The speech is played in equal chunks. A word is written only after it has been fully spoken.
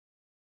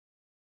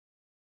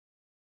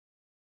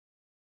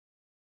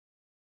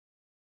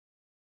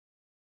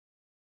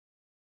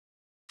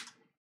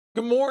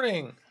Good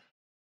morning.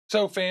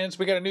 So fans,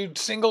 we got a new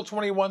single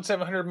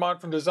 21700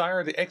 mod from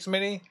Desire, the X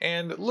Mini,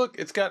 and look,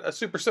 it's got a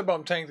super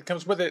sub-ohm tank that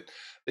comes with it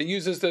that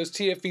uses those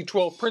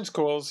TFV12 Prince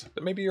coils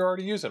that maybe you're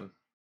already using.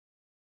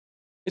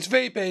 It's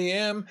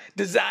VapeAM,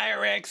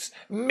 Desire X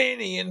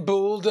Mini, and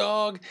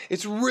Bulldog.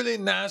 It's a really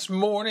nice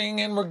morning,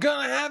 and we're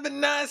gonna have a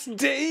nice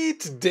day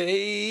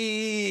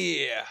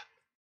today.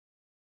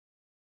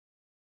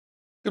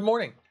 Good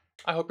morning.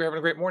 I hope you're having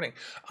a great morning.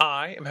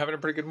 I am having a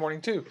pretty good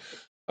morning too.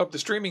 Hope the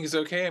streaming is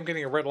okay. I'm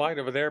getting a red light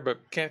over there,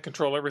 but can't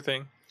control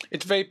everything.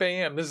 It's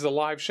VapeAM. This is a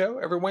live show.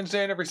 Every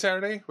Wednesday and every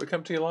Saturday, we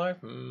come to you live.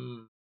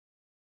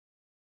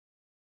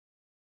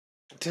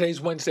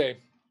 Today's Wednesday.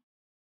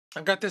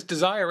 I've got this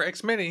Desire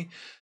X Mini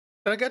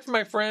that I got from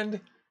my friend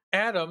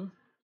Adam,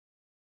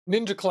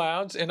 Ninja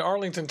Clouds in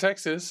Arlington,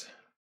 Texas,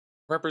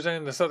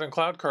 representing the Southern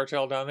Cloud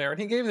Cartel down there. And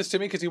he gave this to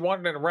me because he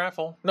wanted it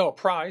in a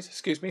prize,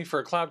 excuse me, for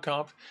a cloud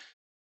comp.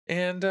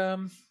 And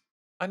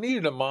I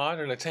needed a mod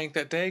and a tank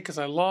that day because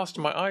I lost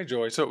my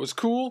iJoy, so it was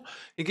cool.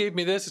 He gave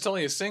me this. It's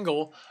only a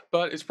single,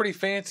 but it's pretty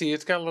fancy.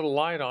 It's got a little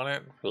light on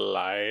it.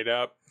 Light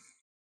up.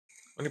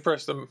 When you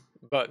press the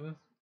button,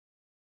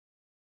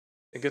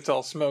 it gets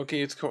all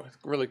smoky. It's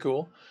really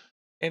cool.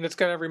 And it's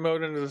got every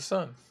mode under the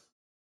sun.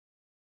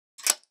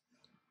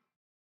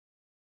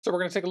 So we're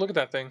going to take a look at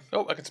that thing.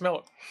 Oh, I can smell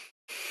it.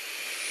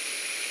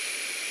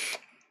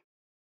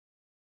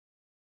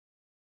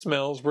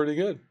 Smells pretty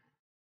good.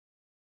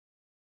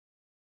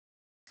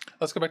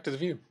 Let's go back to the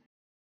view.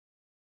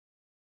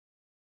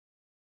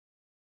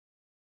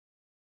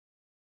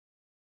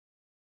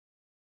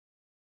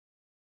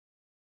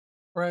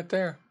 Right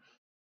there.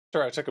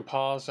 Sorry, I took a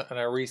pause and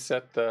I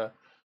reset the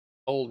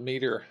old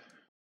meter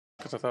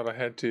because I thought I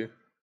had to.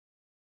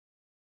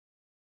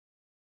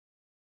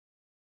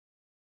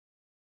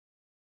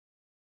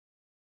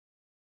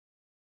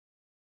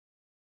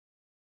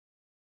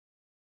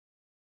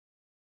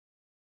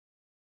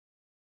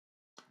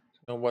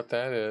 Know what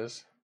that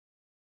is.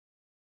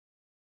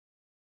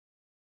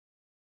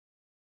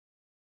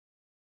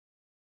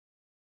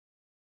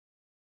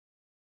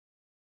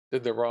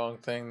 Did the wrong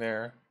thing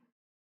there.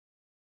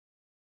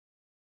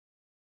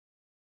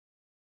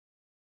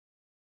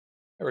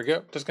 There we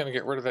go. Just going to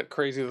get rid of that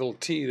crazy little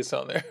T that's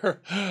on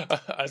there.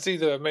 I see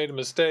that I've made a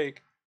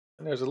mistake.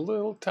 And there's a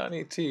little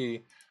tiny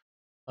T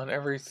on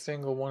every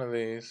single one of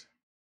these.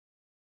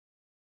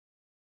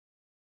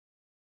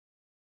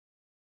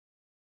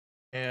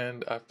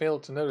 And I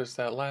failed to notice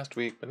that last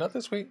week, but not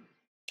this week.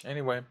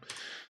 Anyway,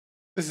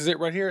 this is it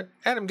right here.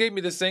 Adam gave me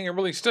this thing. I'm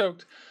really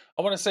stoked.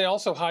 I want to say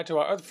also hi to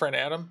our other friend,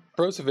 Adam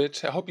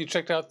Brozovic. I hope you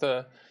checked out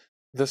the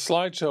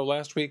slideshow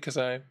last week because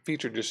I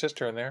featured your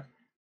sister in there.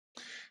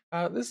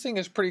 This thing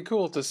is pretty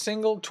cool. It's a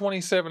single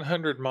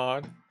 2700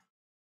 mod.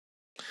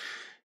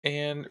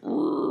 And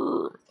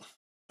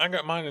I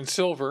got mine in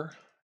silver,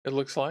 it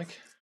looks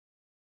like.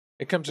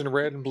 It comes in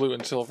red and blue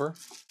and silver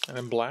and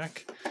in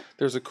black.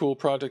 There's a cool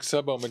Project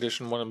Sub-Ohm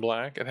edition one in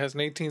black. It has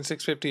an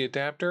 18650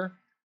 adapter.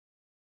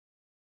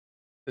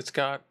 It's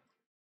got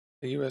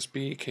the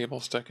USB cable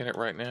stuck in it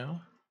right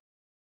now.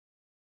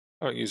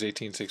 I don't use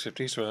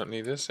 18650, so I don't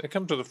need this. It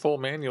comes with a full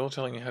manual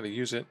telling you how to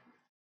use it.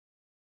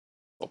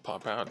 It'll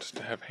pop out just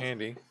to have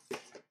handy.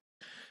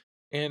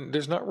 And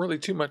there's not really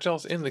too much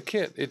else in the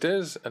kit. It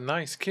is a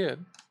nice kit,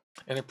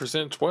 and it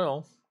presents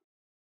well.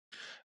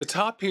 The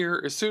top here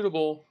is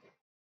suitable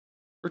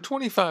for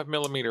 25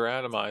 millimeter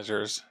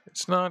atomizers.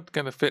 It's not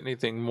going to fit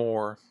anything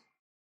more.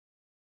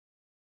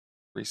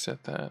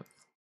 Reset that.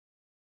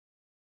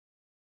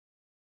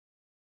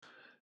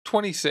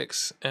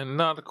 26 and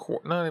not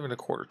even a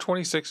quarter.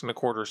 26 and a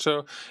quarter.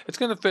 So it's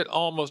going to fit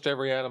almost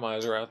every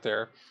atomizer out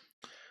there.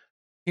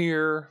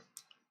 Here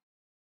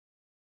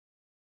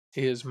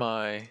is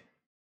my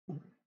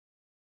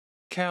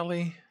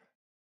Cali.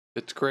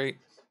 It's great.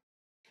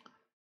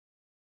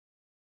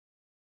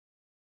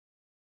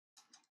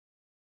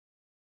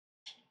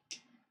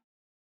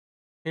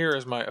 Here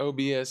is my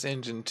OBS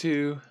Engine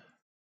 2.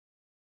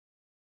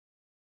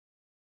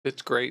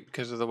 It's great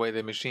because of the way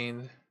they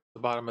machined the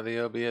bottom of the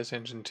OBS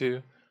Engine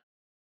 2.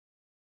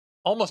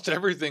 Almost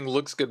everything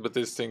looks good with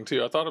this thing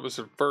too. I thought it was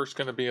at first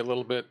going to be a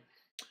little bit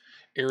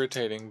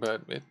irritating,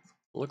 but it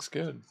looks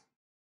good.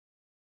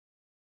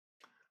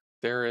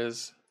 There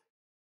is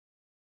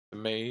the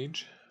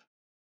Mage.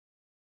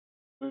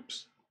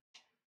 Oops.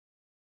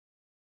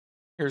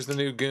 Here's the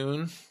new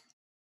Goon.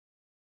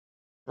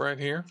 Right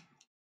here.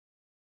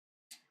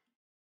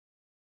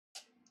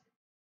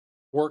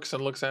 Works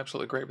and looks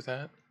absolutely great with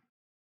that.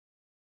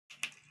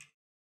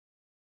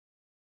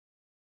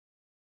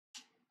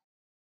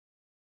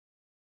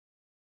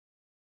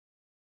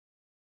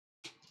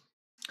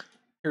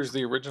 Here's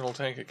the original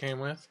tank it came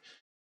with.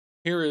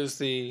 Here is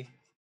the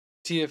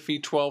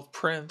TFV12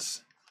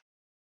 Prince,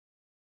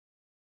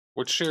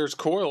 which shares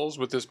coils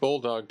with this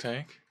Bulldog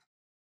tank.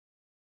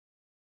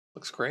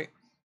 Looks great.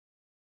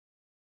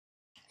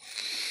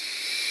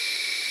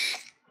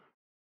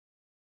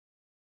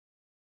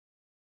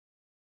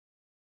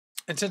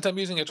 And since I'm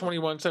using a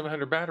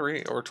 21700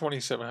 battery, or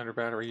 2700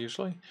 battery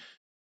usually,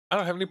 I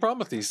don't have any problem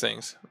with these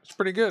things. It's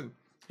pretty good.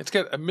 It's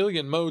got a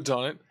million modes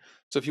on it.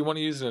 So if you want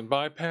to use it in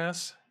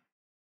bypass,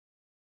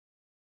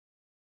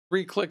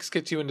 3 clicks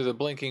gets you into the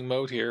blinking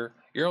mode here.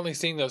 You're only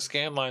seeing those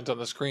scan lines on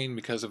the screen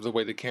because of the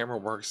way the camera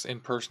works. In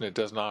person, it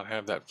does not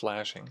have that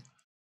flashing.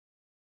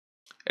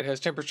 It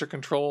has temperature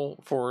control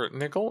for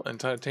nickel and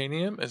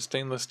titanium and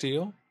stainless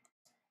steel.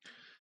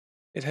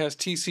 It has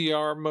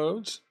TCR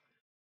modes.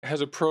 It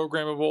has a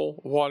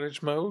programmable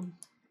wattage mode,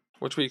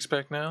 which we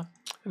expect now,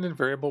 and then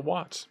variable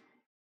watts.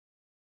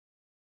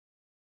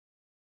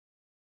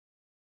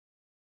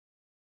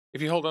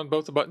 If you hold on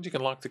both the buttons, you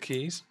can lock the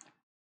keys.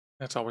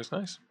 That's always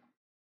nice.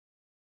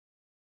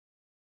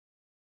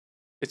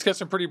 It's got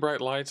some pretty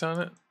bright lights on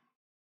it.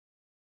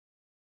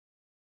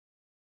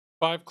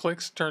 5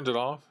 clicks turns it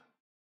off.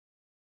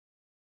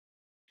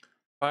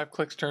 5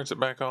 clicks turns it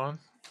back on.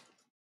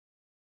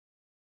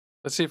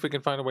 Let's see if we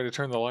can find a way to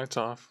turn the lights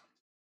off.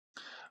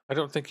 I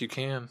don't think you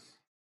can.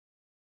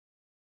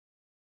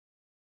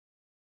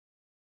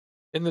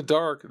 In the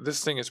dark,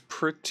 this thing is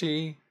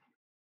pretty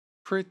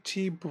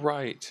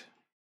bright.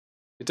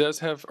 It does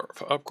have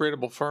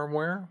upgradable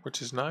firmware,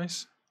 which is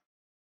nice.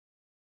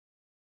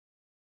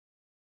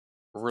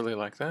 Really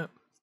like that.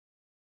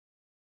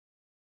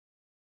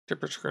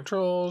 Temperature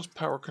controls,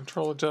 power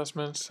control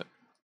adjustments.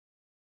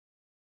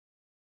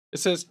 It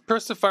says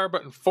press the fire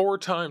button 4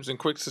 times in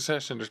quick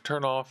succession to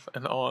turn off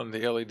and on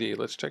the LED.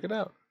 Let's check it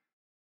out.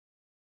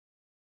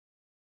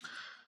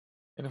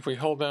 And if we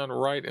hold down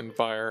right and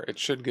fire, it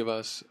should give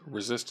us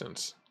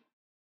resistance,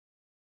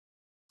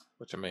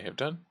 which I may have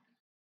done.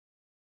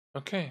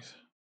 Okay.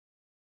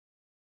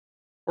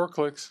 4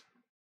 clicks.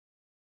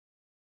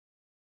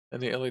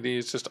 And the LED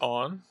is just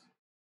on.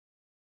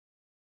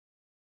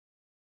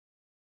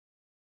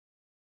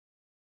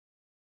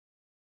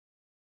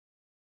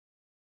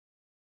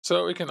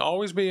 So it can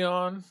always be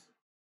on,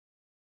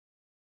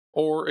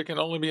 or it can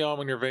only be on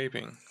when you're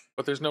vaping.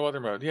 But there's no other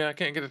mode. Yeah, I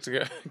can't get it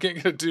to can't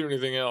get it to do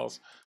anything else.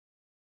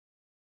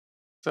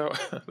 So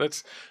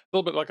that's a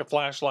little bit like a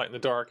flashlight in the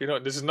dark. You know,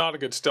 this is not a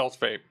good stealth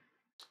vape.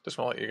 Just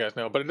want to let you guys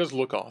know, but it does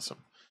look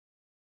awesome.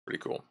 Pretty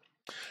cool.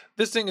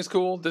 This thing is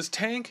cool. This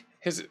tank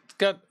has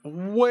got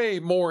way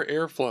more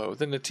airflow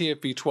than the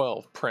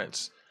TFV12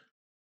 Prince.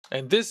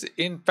 And this,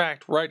 in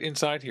fact, right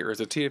inside here is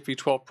a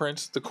TFV12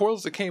 Prince. The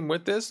coils that came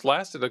with this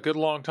lasted a good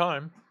long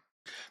time.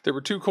 There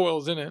were 2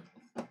 coils in it.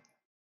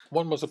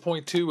 One was a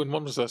 0.2 and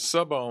one was a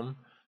sub-ohm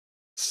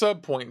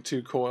sub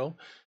 0.2 coil.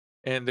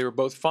 And they were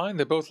both fine.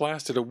 They both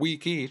lasted a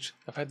week each.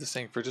 I've had this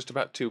thing for just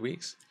about 2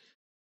 weeks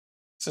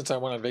since I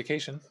went on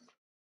vacation.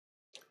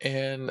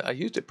 And I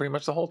used it pretty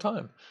much the whole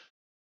time.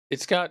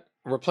 It's got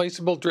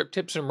replaceable drip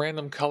tips in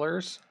random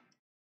colors.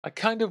 I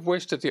kind of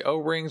wish that the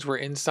O-rings were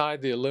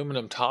inside the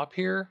aluminum top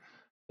here.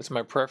 That's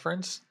my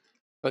preference.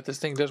 But this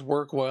thing does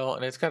work well,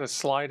 and it's got a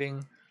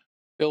sliding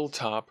fill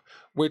top,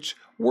 which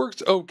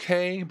works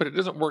okay, but it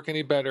doesn't work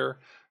any better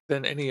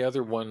than any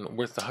other one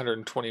with the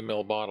 120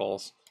 ml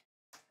bottles.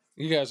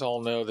 You guys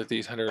all know that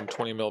these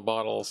 120 ml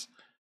bottles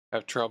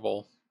have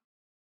trouble.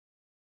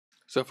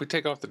 So if we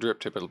take off the drip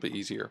tip, it'll be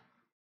easier.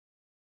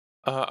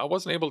 I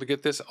wasn't able to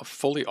get this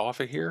fully off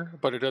of here,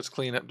 but it does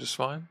clean up just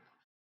fine.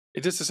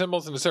 It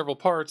disassembles into several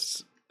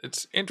parts.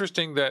 It's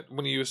interesting that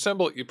when you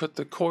assemble it, you put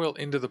the coil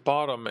into the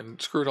bottom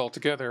and screw it all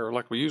together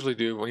like we usually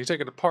do. When you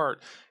take it apart,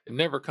 it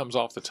never comes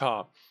off the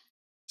top.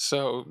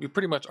 So you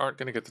pretty much aren't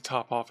going to get the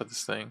top off of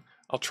this thing.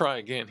 I'll try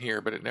again here,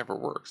 but it never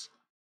works.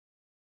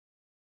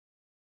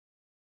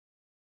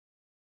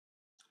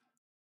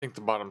 I think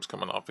the bottom's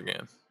coming off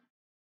again.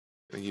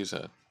 I'm going to use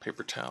a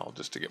paper towel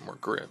just to get more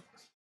grip.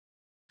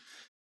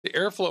 The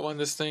airflow on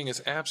this thing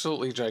is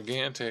absolutely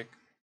gigantic,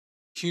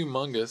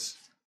 humongous.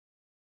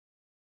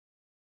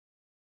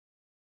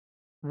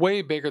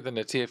 Way bigger than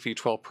the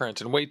TFV12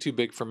 Prince and way too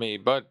big for me,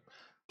 but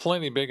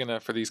plenty big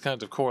enough for these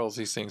kinds of coils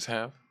these things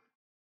have.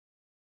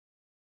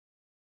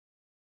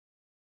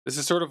 This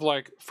is sort of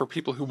like for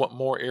people who want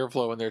more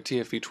airflow in their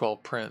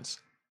TFV12 Prince.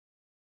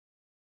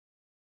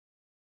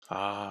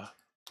 Ah,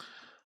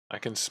 I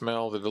can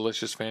smell the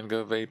delicious Van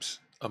Gogh Vapes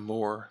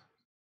amour.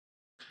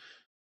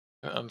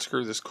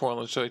 Unscrew this coil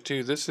and show you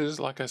too. This is,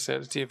 like I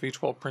said, a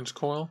TFV12 Prince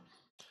coil.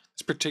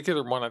 This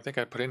particular one I think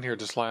I put in here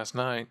just last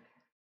night.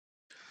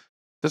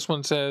 This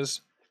one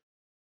says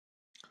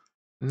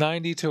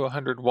 90 to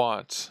 100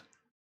 watts.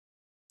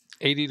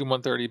 80 to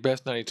 130,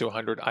 best 90 to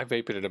 100. I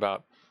vape it at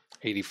about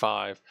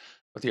 85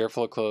 with the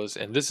airflow closed.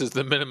 And this is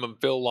the minimum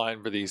fill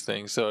line for these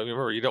things. So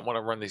remember, you don't want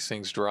to run these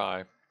things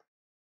dry.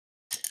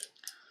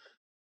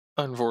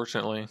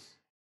 Unfortunately.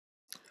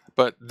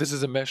 But this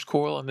is a mesh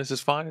coil and this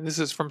is fine. And this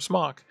is from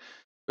Smock.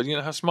 But you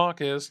know how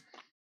Smock is.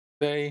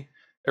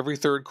 Every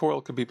third coil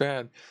could be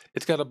bad.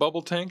 It's got a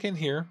bubble tank in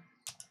here.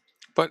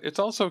 But it's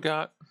also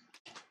got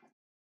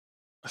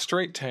a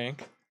straight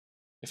tank,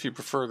 if you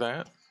prefer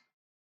that.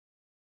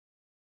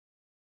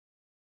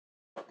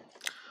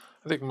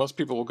 I think most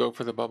people will go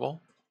for the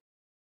bubble.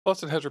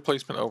 Plus it has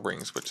replacement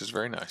O-rings, which is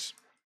very nice.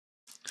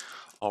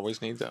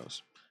 Always need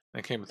those. And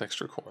it came with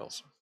extra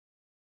coils.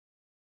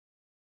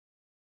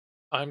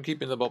 I'm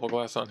keeping the bubble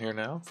glass on here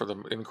now for the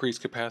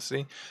increased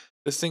capacity.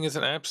 This thing is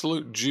an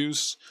absolute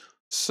juice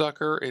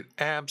sucker. It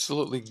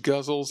absolutely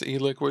guzzles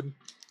e-liquid.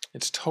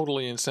 It's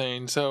totally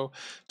insane. So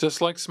just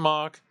like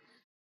smoke,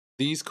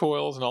 these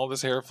coils and all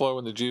this airflow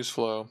and the juice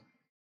flow,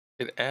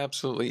 it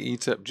absolutely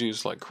eats up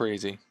juice like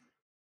crazy.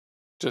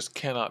 Just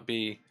can't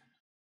be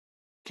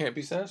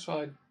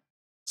satisfied.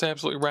 It's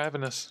absolutely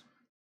ravenous.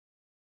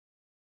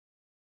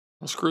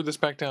 I'll screw this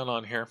back down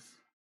on here.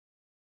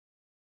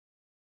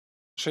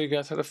 Show you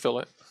guys how to fill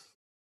it.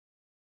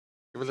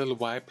 Give it a little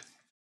wipe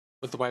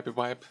with the wipey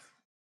wipe.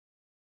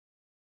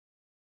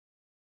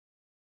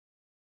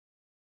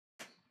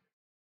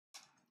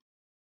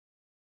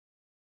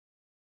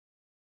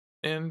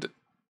 And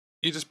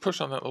you just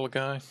push on that little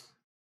guy.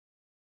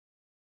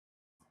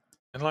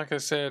 And like I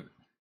said,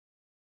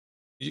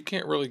 you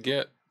can't really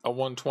get a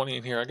 120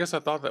 in here. I guess I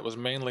thought that was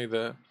mainly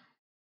the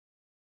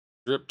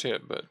drip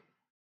tip, but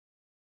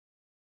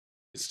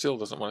it still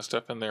doesn't want to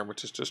step in there,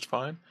 which is just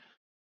fine.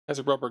 Has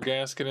a rubber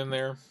gasket in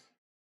there.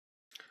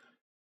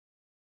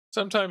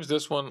 Sometimes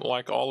this one,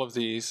 like all of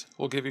these,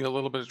 will give you a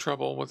little bit of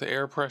trouble with the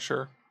air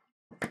pressure.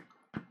 Come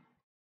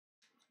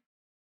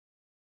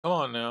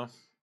on now.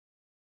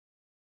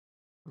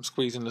 I'm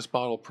squeezing this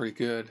bottle pretty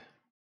good.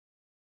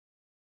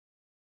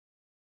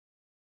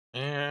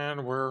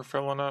 And we're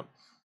filling up.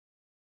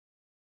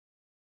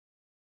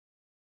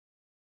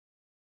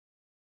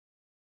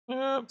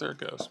 Yep, there it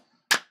goes.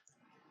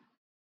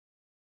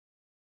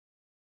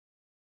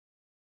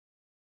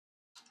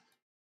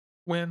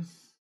 Win.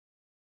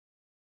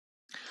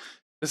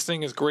 This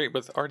thing is great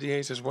with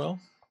RDAs as well.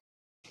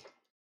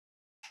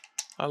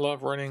 I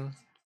love running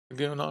the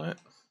goon on it.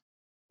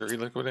 Dirty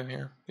liquid in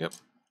here. Yep.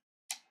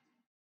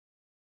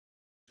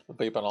 We'll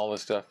vape on all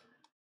this stuff.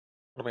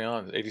 What are we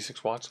on?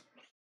 86 watts.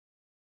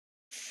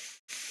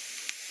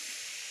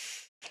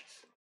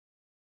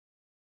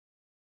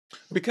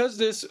 Because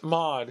this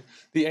mod,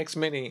 the X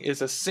Mini,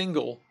 is a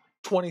single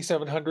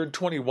 2700,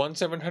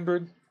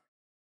 21700,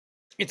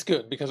 it's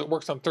good because it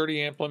works on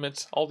 30 amp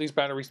limits. All these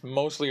batteries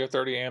mostly are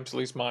 30 amps, at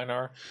least mine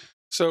are.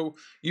 So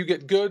you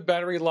get good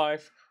battery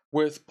life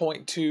with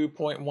 0.2,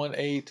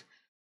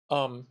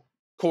 0.18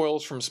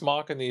 coils from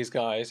Smock and these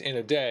guys in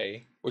a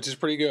day, which is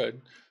pretty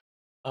good.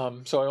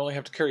 So I only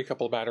have to carry a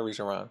couple of batteries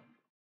around.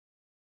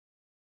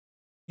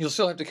 You'll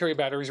still have to carry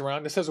batteries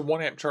around. This has a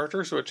 1 amp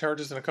charger, so it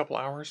charges in a couple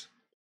hours.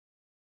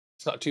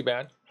 It's not too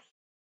bad.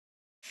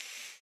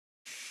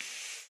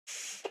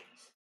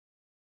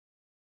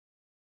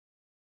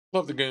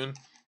 Love the goon.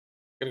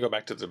 Gonna go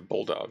back to the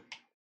Bulldog.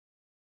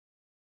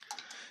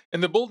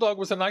 And the Bulldog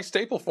was a nice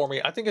staple for me.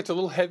 I think it's a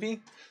little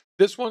heavy.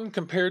 This one,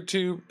 compared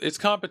to its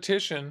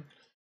competition,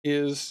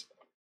 is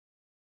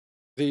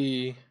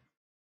the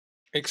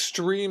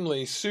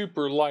extremely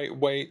super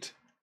lightweight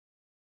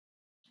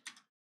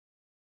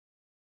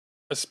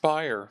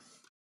Aspire.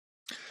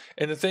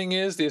 And the thing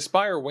is, the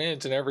Aspire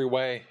wins in every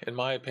way, in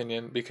my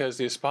opinion, because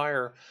the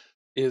Aspire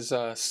is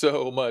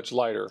so much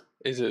lighter.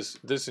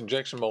 This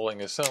injection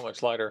molding is so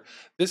much lighter.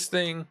 This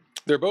thing,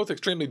 they're both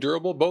extremely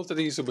durable. Both of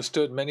these have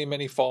withstood many,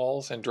 many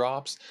falls and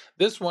drops.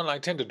 This one I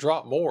tend to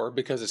drop more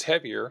because it's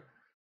heavier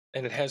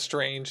and it has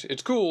strange,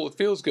 it's cool, it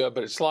feels good,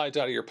 but it slides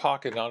out of your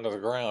pocket and onto the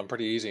ground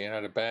pretty easy and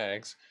out of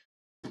bags.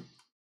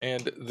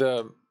 And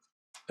the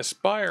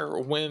Aspire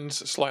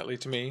wins slightly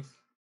to me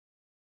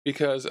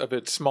because of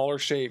its smaller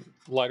shape,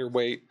 lighter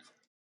weight,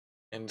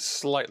 and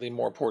slightly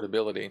more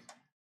portability.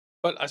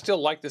 But I still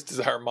like this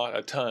Desire mod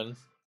a ton.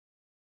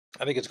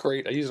 I think it's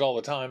great. I use it all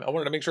the time. I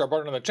wanted to make sure I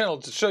brought it on the channel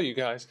to show you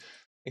guys,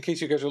 in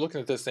case you guys are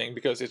looking at this thing,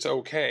 because it's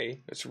okay.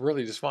 It's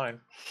really just fine.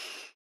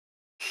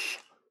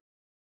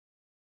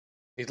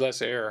 Needs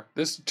less air.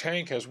 This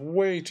tank has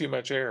way too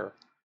much air.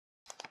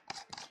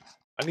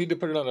 I need to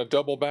put it on a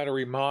double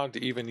battery mod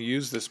to even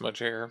use this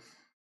much air.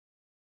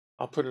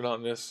 I'll put it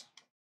on this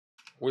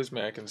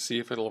Wismac and see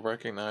if it'll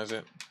recognize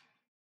it.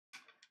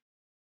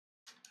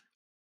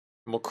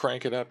 And we'll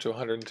crank it up to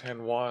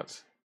 110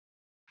 watts.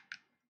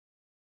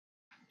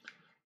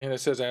 And it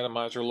says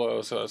atomizer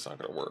low, so that's not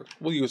going to work.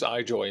 We'll use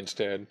iJoy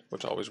instead,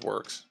 which always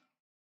works.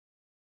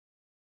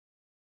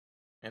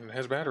 And it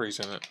has batteries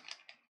in it.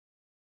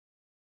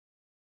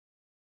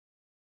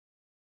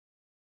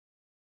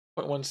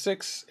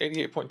 0.16,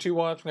 88.2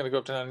 watts. I'm going to go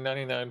up to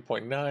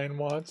 99.9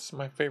 watts,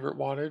 my favorite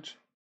wattage.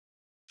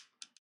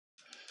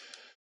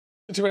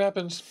 Let's see what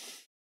happens.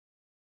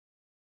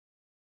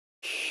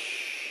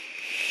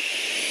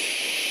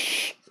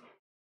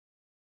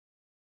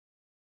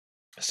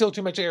 Still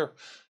too much air.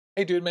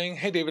 Hey, Dude Ming.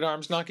 Hey, David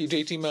Arms, Naki,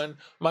 JT Munn,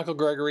 Michael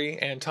Gregory,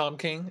 and Tom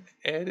King.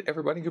 Ed,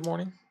 everybody, good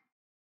morning.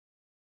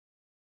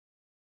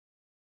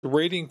 The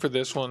rating for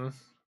this one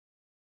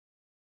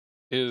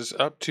is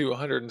up to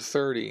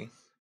 130.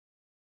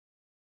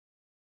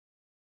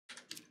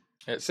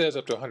 It says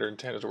up to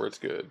 110 is where it's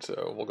good,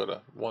 so we'll go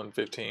to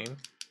 115.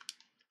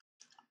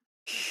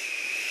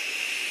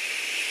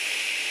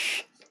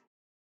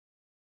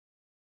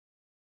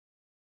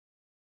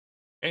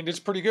 And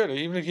it's pretty good,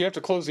 even if you have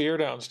to close the air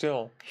down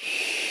still.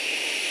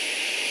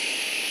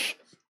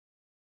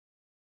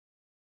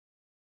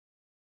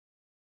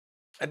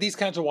 At these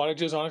kinds of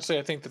wattages, honestly,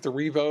 I think that the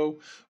Revo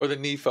or the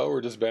Nefo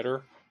are just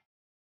better.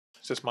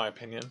 It's just my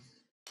opinion.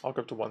 I'll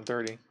go up to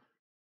 130.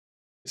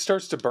 It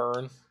starts to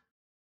burn,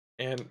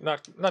 and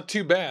not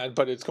too bad,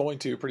 but it's going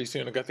to pretty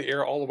soon. I got the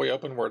air all the way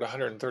up, and we're at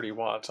 130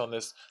 watts on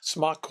this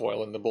smock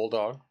coil in the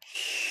Bulldog.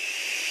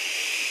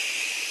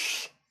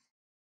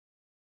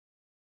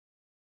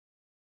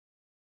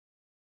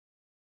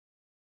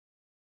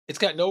 It's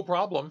got no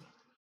problem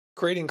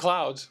creating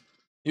clouds.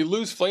 You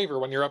lose flavor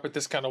when you're up at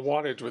this kind of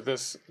wattage with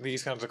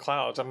these kinds of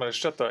clouds. I'm going to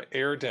shut the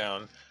air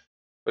down,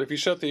 but if you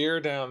shut the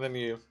air down, then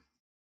you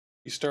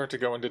start to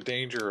go into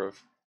danger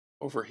of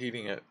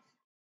overheating it.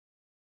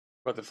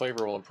 But the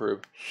flavor will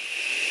improve.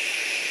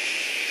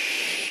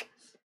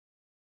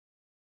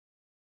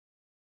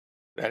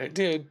 That it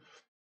did.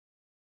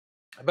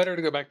 I better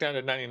to go back down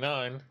to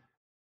 99.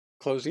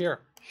 Close the air.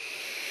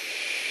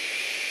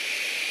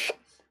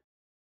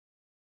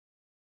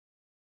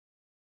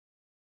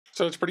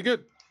 So it's pretty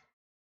good.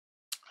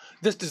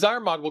 This Desire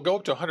mod will go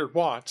up to 100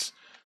 watts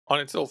on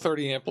its little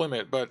 30 amp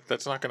limit, but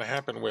that's not going to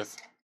happen with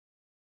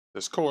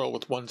this coil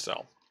with one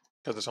cell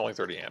because it's only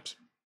 30 amps.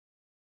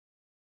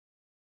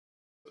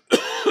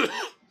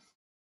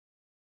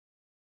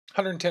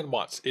 110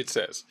 watts, it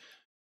says.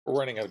 We're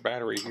running out of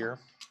battery here.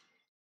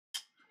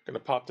 Gonna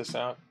pop this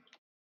out.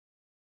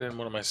 Then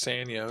one of my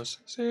Sanyos.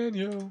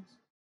 Sanyo.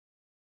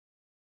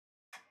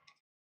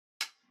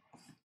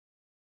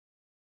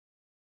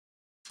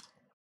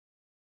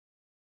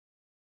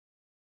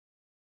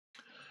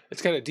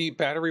 It's got a deep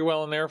battery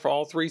well in there for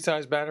all three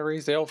size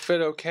batteries. They all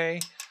fit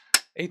okay.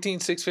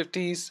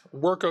 18650s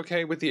work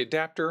okay with the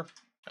adapter.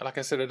 Like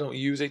I said, I don't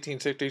use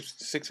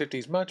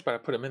 18650s much, but I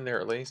put them in there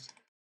at least.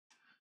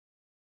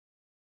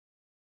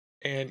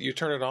 And you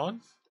turn it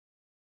on.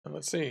 And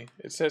let's see.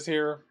 It says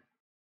here,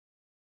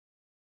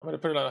 I'm going to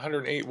put it on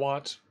 108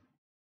 watts.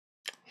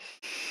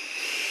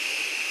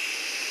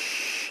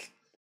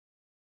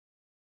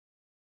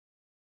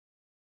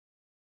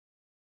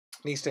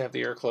 Needs to have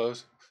the air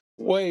closed.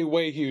 Way,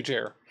 way huge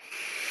air.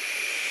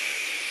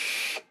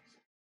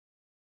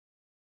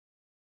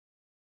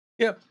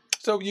 Yeah,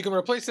 so you can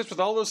replace this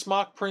with all those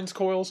Smock Prince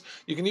coils.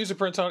 You can use a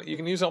Prince on it. You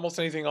can use almost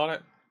anything on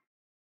it.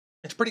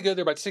 It's pretty good.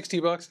 They're about 60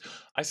 bucks.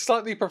 I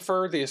slightly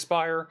prefer the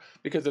Aspire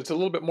because it's a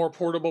little bit more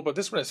portable, but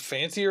this one is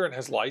fancier and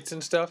has lights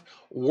and stuff.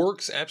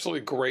 Works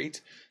absolutely great.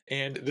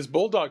 And this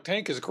Bulldog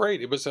tank is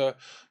great. It was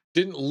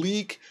didn't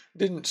leak,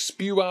 didn't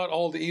spew out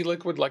all the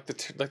e-liquid like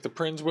the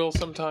Prince will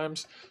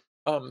sometimes.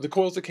 The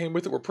coils that came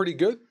with it were pretty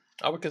good.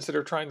 I would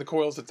consider trying the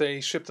coils that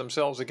they ship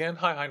themselves again.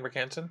 Hi, Heinrich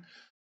Hansen.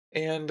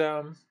 And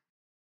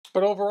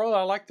but overall,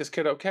 I like this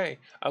kit okay.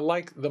 I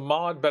like the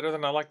mod better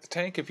than I like the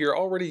tank. If you're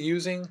already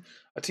using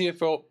a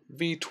TFL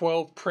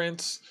V12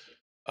 Prince,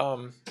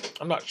 I'm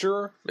not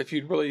sure if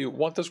you'd really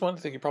want this one. I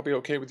think you're probably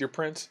okay with your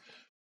Prince.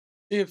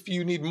 If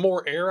you need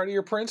more air out of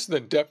your Prince,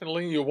 then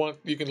definitely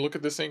you can look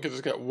at this thing because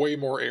it's got way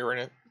more air in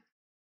it.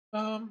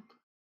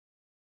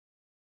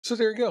 So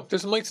there you go.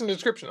 There's some links in the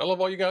description. I love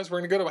all you guys. We're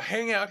going to go to a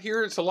hangout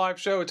here. It's a live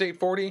show. It's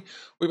 8:40.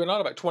 We've been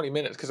on about 20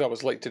 minutes because I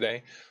was late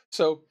today.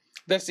 So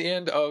that's the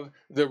end of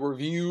the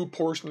review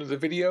portion of the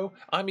video.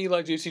 I'm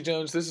Eli Juicy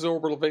Jones. This is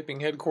Orbital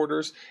Vaping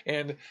Headquarters.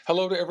 And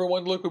hello to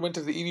everyone. Look, we went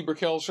to the Edie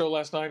Brickell show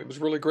last night. It was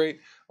really great.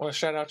 I want to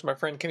shout out to my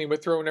friend Kenny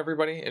Withrow and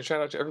everybody. And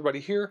shout out to everybody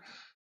here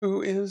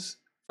who is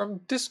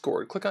from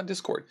Discord. Click on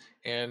Discord.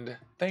 And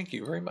thank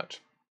you very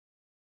much.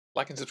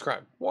 Like and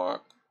subscribe.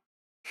 What?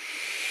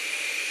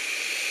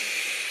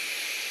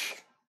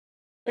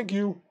 Thank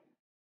you.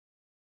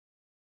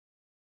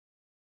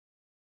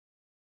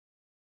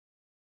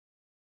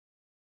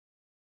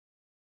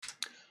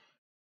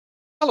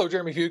 Hello,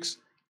 Jeremy Fuchs.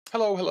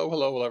 Hello, hello,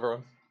 hello,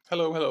 everyone.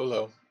 Hello, hello,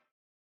 hello.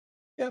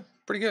 Yeah,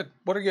 pretty good.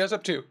 What are you guys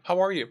up to?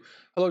 How are you?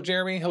 Hello,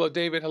 Jeremy. Hello,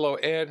 David. Hello,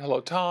 Ed. Hello,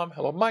 Tom.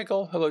 Hello,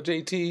 Michael. Hello,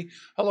 JT.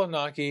 Hello,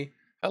 Naki.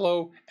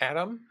 Hello,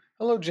 Adam.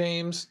 Hello,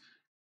 James.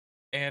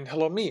 And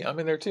hello, me. I'm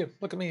in there too.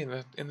 Look at me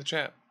in the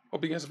chat.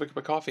 Hope you guys have a cup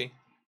of coffee.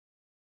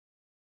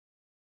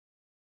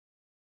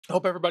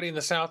 Hope everybody in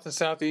the south and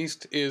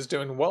southeast is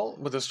doing well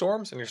with the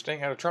storms and you're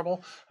staying out of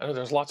trouble. I know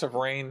there's lots of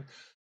rain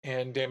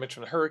and damage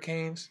from the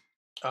hurricanes.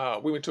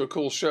 We went to a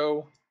cool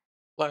show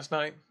last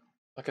night.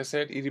 Like I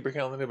said, Edie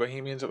Brickell and the New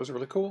Bohemians. It was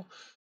really cool.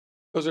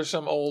 Those are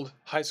some old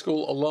high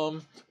school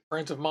alum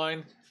friends of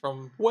mine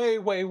from way,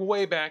 way,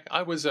 way back.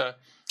 I was a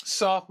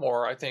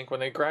sophomore, I think,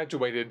 when they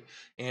graduated,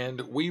 and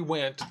we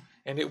went,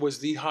 and it was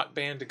the hot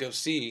band to go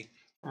see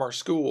from our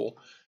school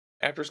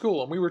after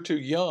school, and we were too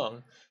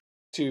young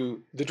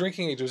the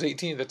drinking age was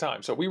 18 at the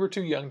time, so we were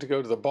too young to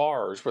go to the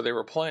bars where they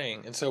were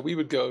playing, and so we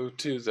would go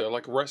to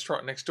the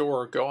restaurant next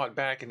door, go out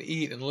back and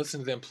eat and listen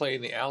to them play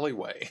in the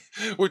alleyway,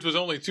 which was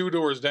only 2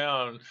 doors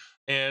down,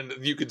 and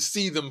you could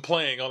see them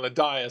playing on the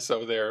dais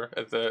over there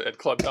at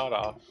Club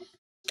Dada,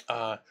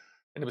 and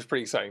it was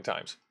pretty exciting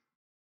times.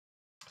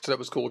 So that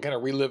was cool. Kind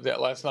of relived that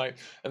last night,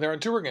 and they're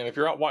on tour again. If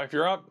you're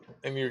out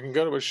and you can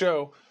go to a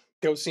show,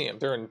 go see them.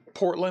 They're in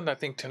Portland, I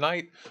think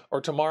tonight or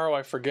tomorrow,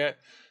 I forget.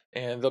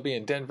 And they'll be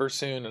in Denver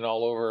soon and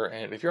all over.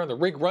 And if you're on the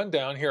Rig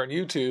Rundown here on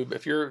YouTube,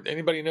 if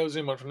anybody knows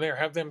anyone from there,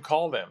 have them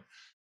call them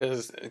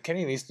because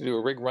Kenny needs to do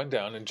a rig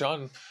rundown, and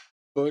John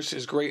Bush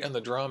is great on the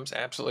drums,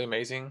 absolutely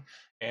amazing,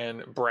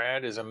 and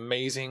Brad is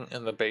amazing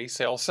in the bass.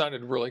 They all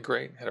sounded really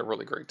great, had a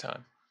really great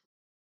time.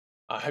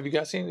 Have you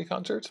guys seen any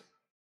concerts?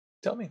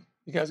 Tell me,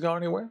 you guys gone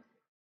anywhere?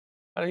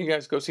 How do you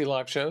guys go see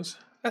live shows?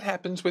 That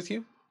happens with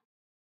you.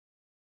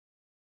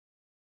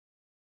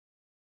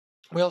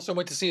 We also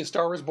went to see A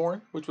Star Was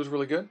Born, which was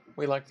really good.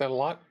 We liked that a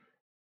lot.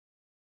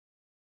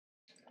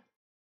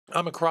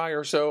 I'm a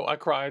crier, so I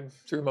cried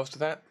through most of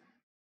that.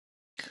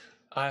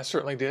 I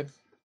certainly did.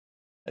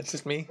 That's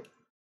just me.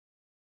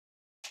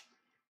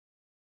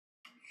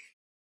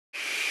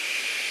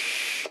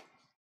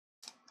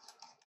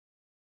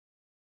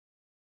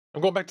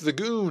 I'm going back to the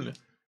Goon.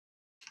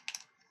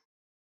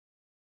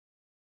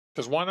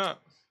 Because why not?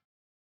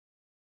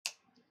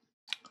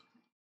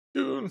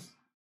 Goon.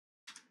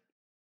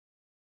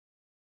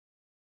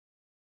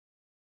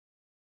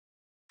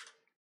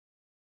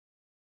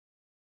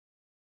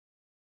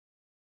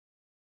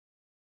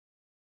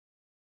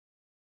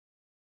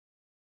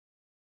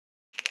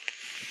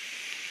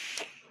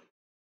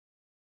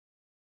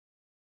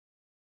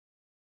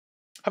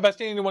 Have I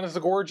seen anyone at the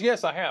Gorge?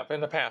 Yes, I have in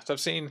the past.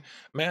 I've seen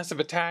Massive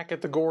Attack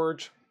at the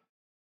Gorge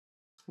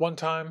one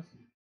time.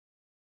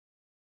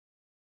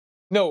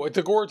 No, at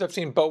the Gorge I've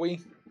seen Bowie,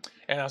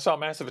 and I saw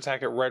Massive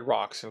Attack at Red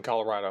Rocks in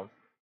Colorado.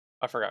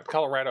 I forgot.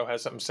 Colorado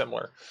has something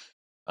similar.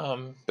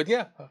 But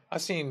yeah,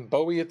 I've seen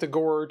Bowie at the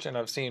Gorge, and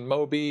I've seen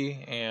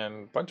Moby,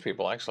 and a bunch of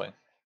people actually.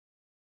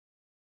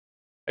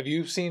 Have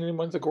you seen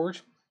anyone at the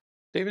Gorge,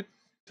 David?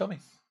 Tell me.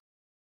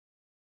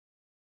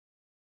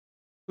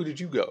 Who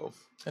did you go?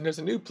 And there's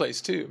a new place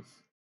too.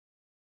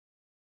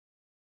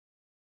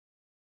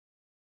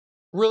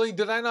 Really?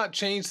 Did I not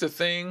change the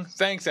thing?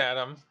 Thanks,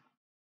 Adam.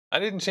 I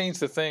didn't change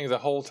the thing the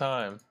whole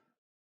time.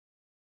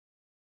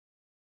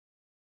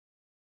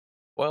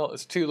 Well,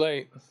 it's too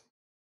late.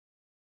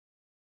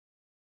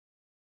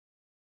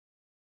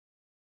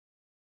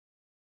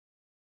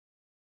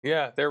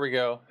 Yeah, there we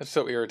go. It's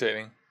so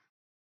irritating.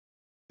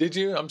 Did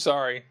you? I'm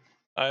sorry.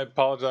 I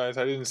apologize.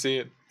 I didn't see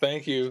it.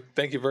 Thank you.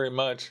 Thank you very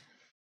much.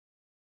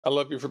 I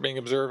love you for being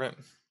observant.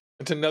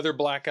 It's another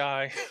black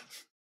eye.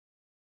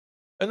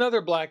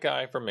 Another black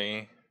eye for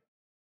me.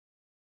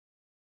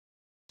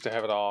 To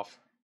have it off.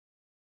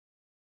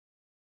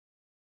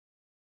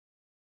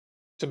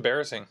 It's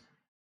embarrassing.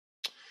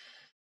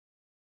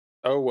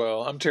 Oh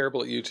well, I'm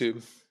terrible at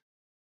YouTube.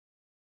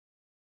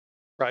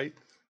 Right?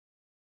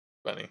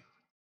 Funny.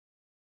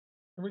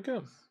 Here we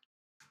go.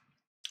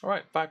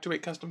 Alright,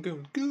 528 custom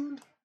goon. Goon!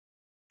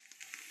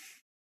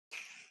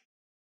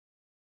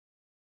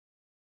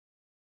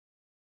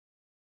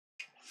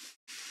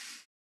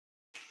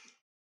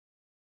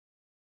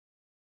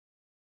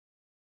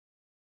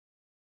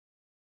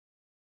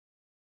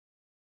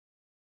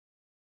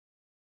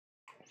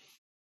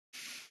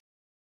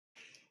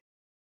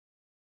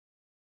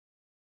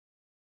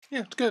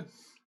 Yeah, it's good.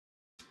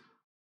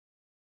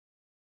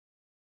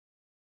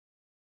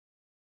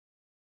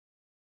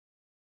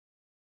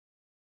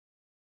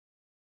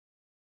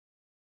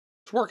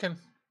 It's working.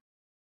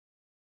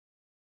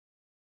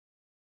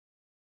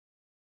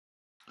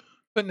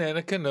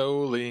 Banana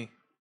cannoli.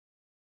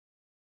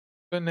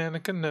 Banana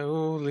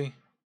cannoli.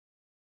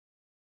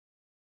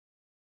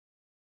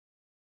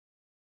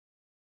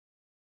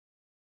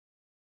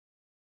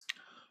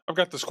 I've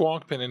got the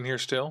squonk pin in here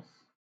still.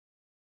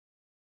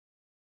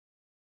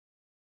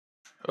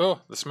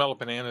 Oh, the smell of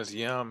bananas,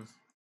 yum.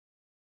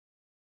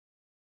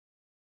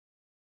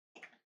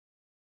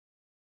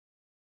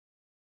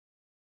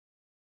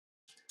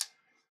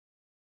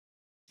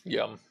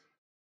 Yum.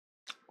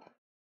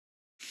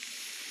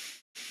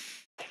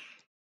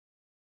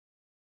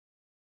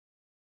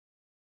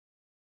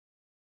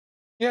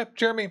 Yeah,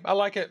 Jeremy, I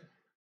like it.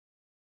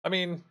 I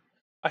mean,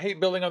 I hate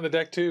building on the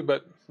deck too,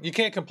 but you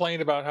can't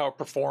complain about how it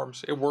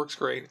performs. It works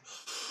great.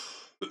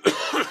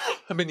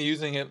 I've been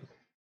using it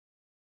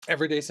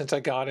every day since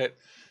I got it,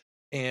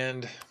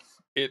 and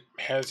it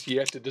has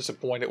yet to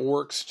disappoint. It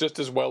works just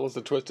as well as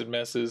the Twisted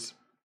Messes.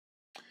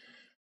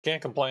 Can't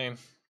complain.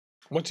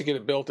 Once you get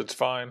it built, it's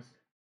fine.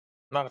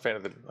 Not a fan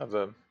of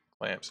the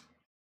clamps.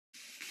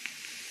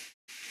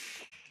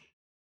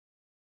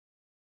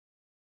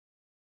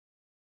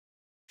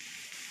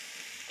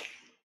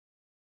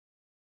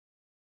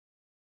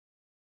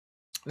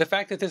 The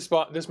fact that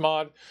this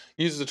mod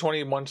uses a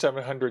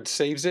 21700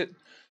 saves it.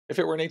 If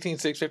it were an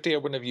 18650, I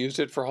wouldn't have used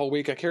it for a whole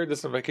week. I carried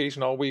this on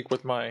vacation all week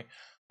with my,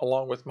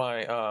 along with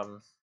my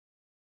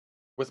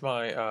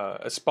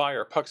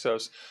Aspire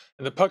Puxos,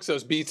 and the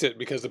Puxos beats it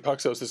because the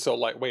Puxos is so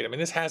lightweight. I mean,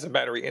 this has a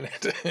battery in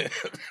it.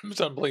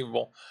 It's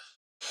unbelievable.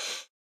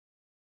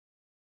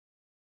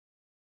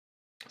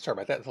 Sorry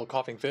about that little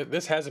coughing fit.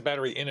 This has a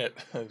battery in it.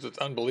 It's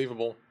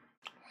unbelievable.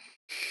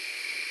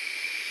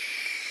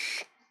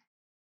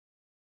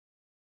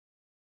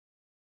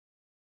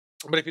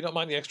 But if you don't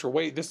mind the extra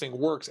weight, this thing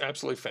works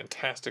absolutely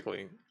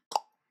fantastically.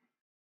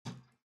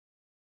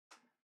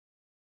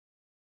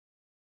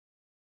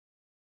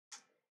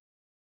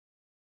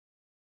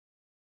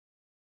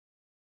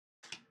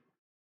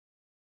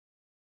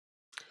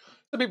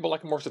 Some people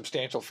like a more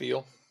substantial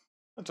feel.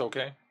 That's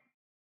okay.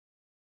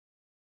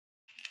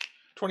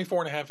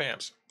 24.5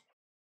 amps.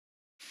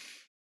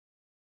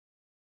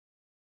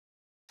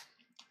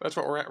 That's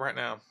what we're at right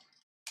now.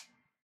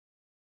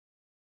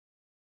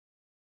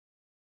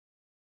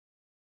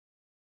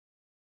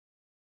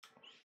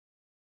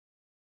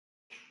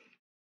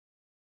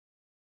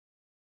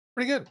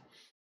 Pretty good.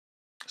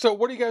 So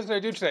what are you guys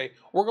going to do today?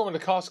 We're going to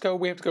Costco.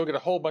 We have to go get a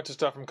whole bunch of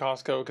stuff from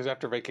Costco because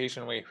after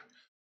vacation we,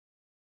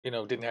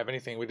 didn't have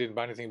anything. We didn't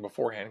buy anything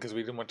beforehand because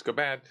we didn't want it to go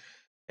bad.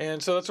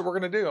 And so that's what we're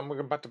going to do. I'm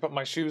about to put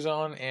my shoes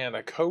on and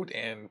a coat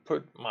and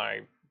put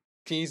my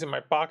keys in my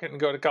pocket and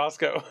go to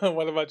Costco.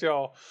 What about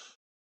y'all?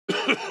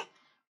 I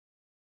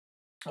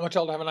want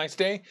y'all to have a nice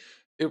day.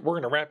 We're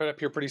going to wrap it up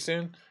here pretty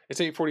soon. It's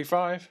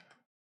 8:45.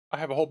 I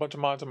have a whole bunch of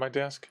mods on my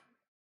desk.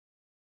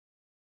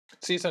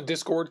 See us on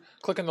Discord.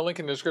 Click on the link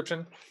in the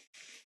description.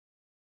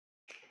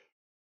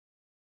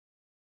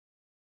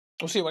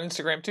 We'll see you on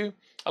Instagram too.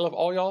 I love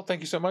all y'all. Thank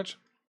you so much.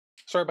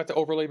 Sorry about the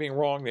overlay being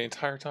wrong the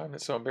entire time.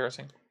 It's so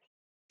embarrassing.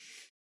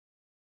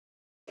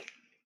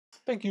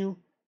 Thank you.